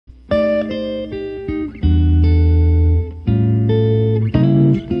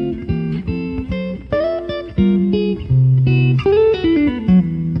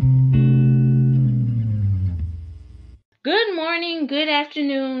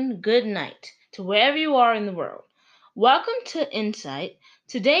afternoon, good night to wherever you are in the world. Welcome to Insight.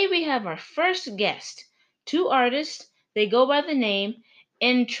 Today we have our first guest, two artists. They go by the name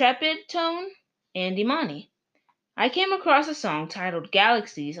Intrepid Tone and Imani. I came across a song titled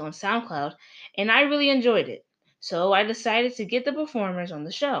Galaxies on SoundCloud and I really enjoyed it. So I decided to get the performers on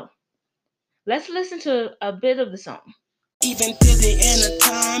the show. Let's listen to a bit of the song. Even till the end of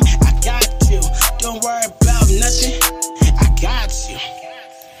time, I got you. Don't worry about nothing, I got you.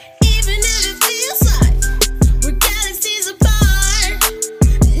 Even if it feels like we're galaxies apart,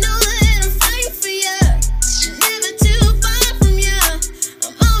 know that I'm fighting for you. Never too far from you.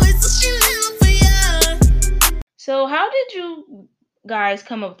 I'm always looking out for you. So how did you guys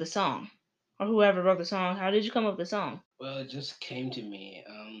come up with the song? Or whoever wrote the song, how did you come up with the song? Well, it just came to me.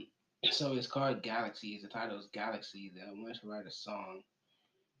 So it's called Galaxies. The title is Galaxies. And I wanted to write a song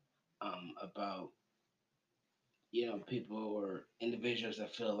about people or individuals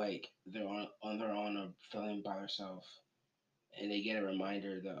that feel like they're on their own or feeling by themselves, and they get a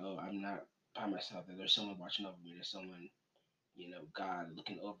reminder that I'm not by myself. That there's someone watching over me. There's someone, God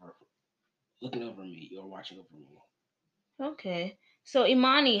looking over me or watching over me. Okay. So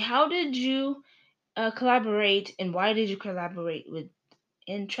Imani, how did you collaborate and why did you collaborate with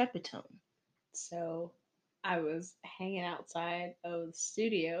Intrepid Tone? So I was hanging outside of the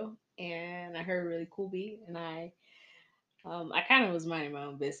studio and I heard a really cool beat and I kind of was minding my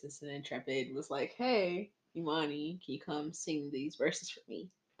own business and Intrepid was like, "Hey, Imani, can you come sing these verses for me?"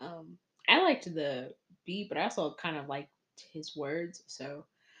 I liked the beat, but I also kind of liked his words, so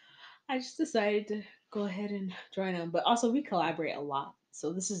I just decided to go ahead and join him. But also, we collaborate a lot,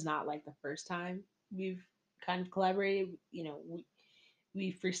 so this is not like the first time we've kind of collaborated.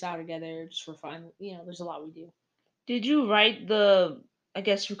 We freestyle together just for fun. There's a lot we do. Did you write the, I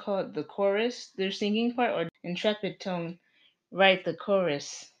guess you call it the chorus, their singing part, or Intrepid Tone write the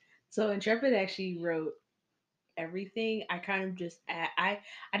chorus? So Intrepid actually wrote everything. I kind of just I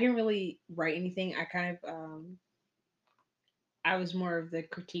didn't really write anything. I was more of the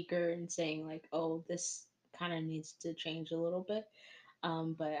critiquer and saying like, oh, this kind of needs to change a little bit.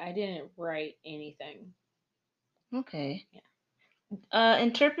 But I didn't write anything. Okay. Yeah.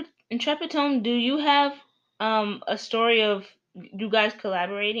 Intrepid Tone, do you have a story of you guys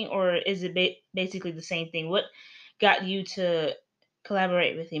collaborating, or is it basically the same thing? What got you to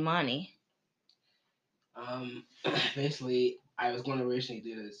collaborate with Imani? Um, Basically, I was going to originally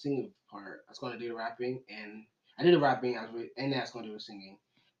do the singing part. I was going to do the rapping, and I did the rapping. And I was going to do the singing,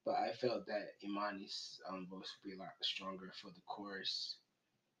 but I felt that Imani's voice would be a lot stronger for the chorus,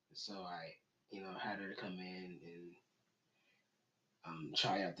 so I, had her to come in and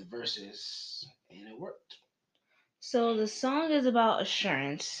try out the verses, and it worked. So the song is about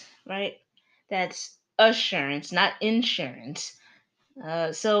assurance, right? That's assurance, not insurance.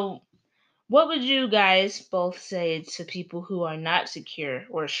 So what would you guys both say to people who are not secure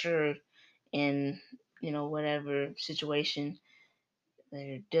or sure in, whatever situation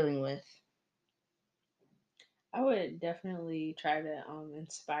they're dealing with? I would definitely try to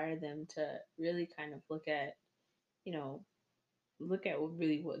inspire them to really kind of you know, look at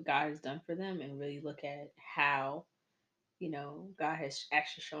what God has done for them and really look at how God has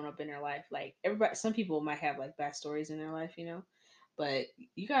actually shown up in their life. Like everybody, some people might have like bad stories in their life, but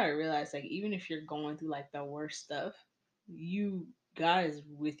you gotta realize like even if you're going through like the worst stuff, you God is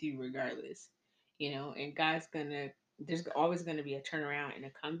with you regardless, and there's always gonna be a turnaround and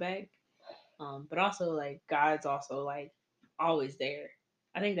a comeback. But also like God's also like always there.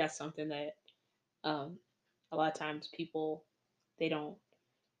 I think that's something that um a lot of times people they don't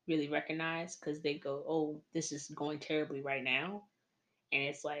really recognize because they go, "Oh, this is going terribly right now," and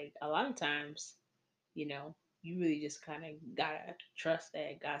it's like a lot of times, you know, you really just kind of gotta trust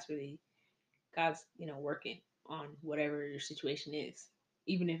that God's working on whatever your situation is,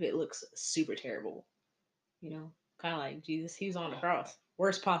 even if it looks super terrible. Kind of like Jesus, he was on the cross,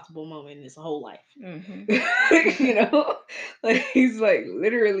 worst possible moment in his whole life. Hmm. you know, like he's like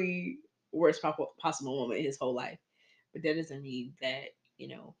literally worst possible moment in his whole life. But that doesn't mean that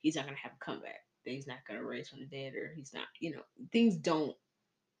he's not gonna have a comeback. That he's not gonna raise from the dead, or he's not. Things don't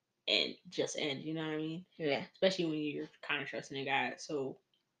end. You know what I mean? Yeah. Especially when you're kind of trusting in God. So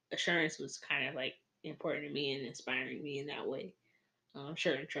assurance was kind of like important to me and inspiring me in that way. I'm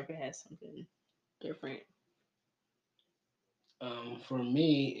sure Intrepid has something different. For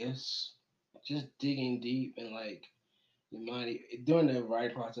me, it's just digging deep and like Imani during the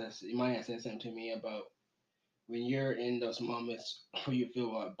writing process. Imani had said something to me about when you're in those moments where you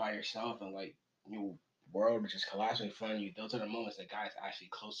feel by yourself and like your world is just collapsing in front of you. Those are the moments that God is actually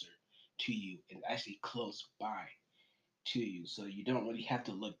closer to you and actually close by. to you, so you don't really have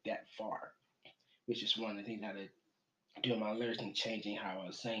to look that far. Which is one of the things that I do in my lyrics and changing how I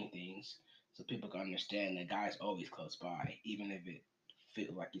was saying things, so people can understand that God's always close by, even if it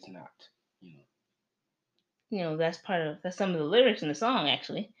feels like He's not. You know. That's some of the lyrics in the song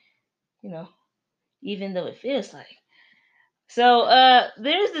actually. You know, even though it feels like. So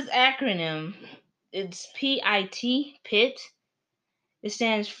there's this acronym. It's PIT, PIT. It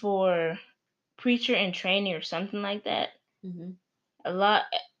stands for preacher in training or something like that. Mm-hmm. A lot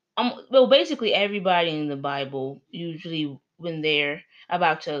well, basically everybody in the Bible, usually when they're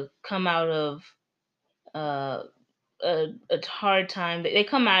about to come out of uh a hard time, they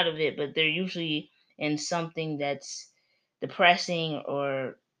come out of it, but they're usually in something that's depressing,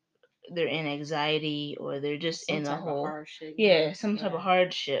 or they're in anxiety, or they're just Some in a type of whole, hardship, yeah, some type of yeah.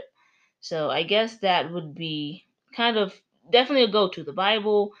 hardship. So I guess that would be kind of definitely a go to the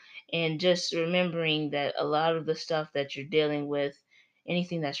Bible, and just remembering that a lot of the stuff that you're dealing with,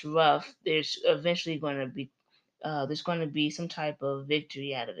 anything that's rough, there's eventually going to be there's going to be some type of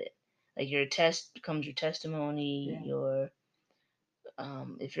victory out of it. Like your test becomes your testimony. Yeah. Your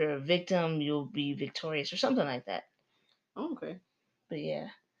if you're a victim, you'll be victorious or something like that. Oh, okay. But yeah,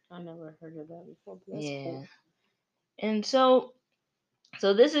 I never heard of that before, but that's yeah. cool. And so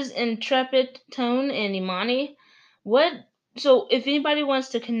this is Intrepid Tone and Imani. What? So if anybody wants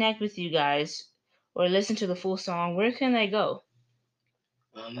to connect with you guys or listen to the full song, where can they go?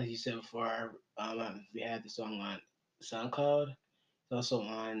 Like you said before, we had the song on SoundCloud. It's also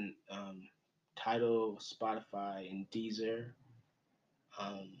on Tidal, Spotify, and Deezer.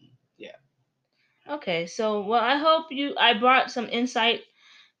 Yeah. Okay, so well, I brought some insight.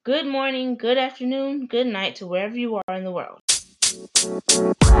 Good morning, good afternoon, good night to wherever you are in the world.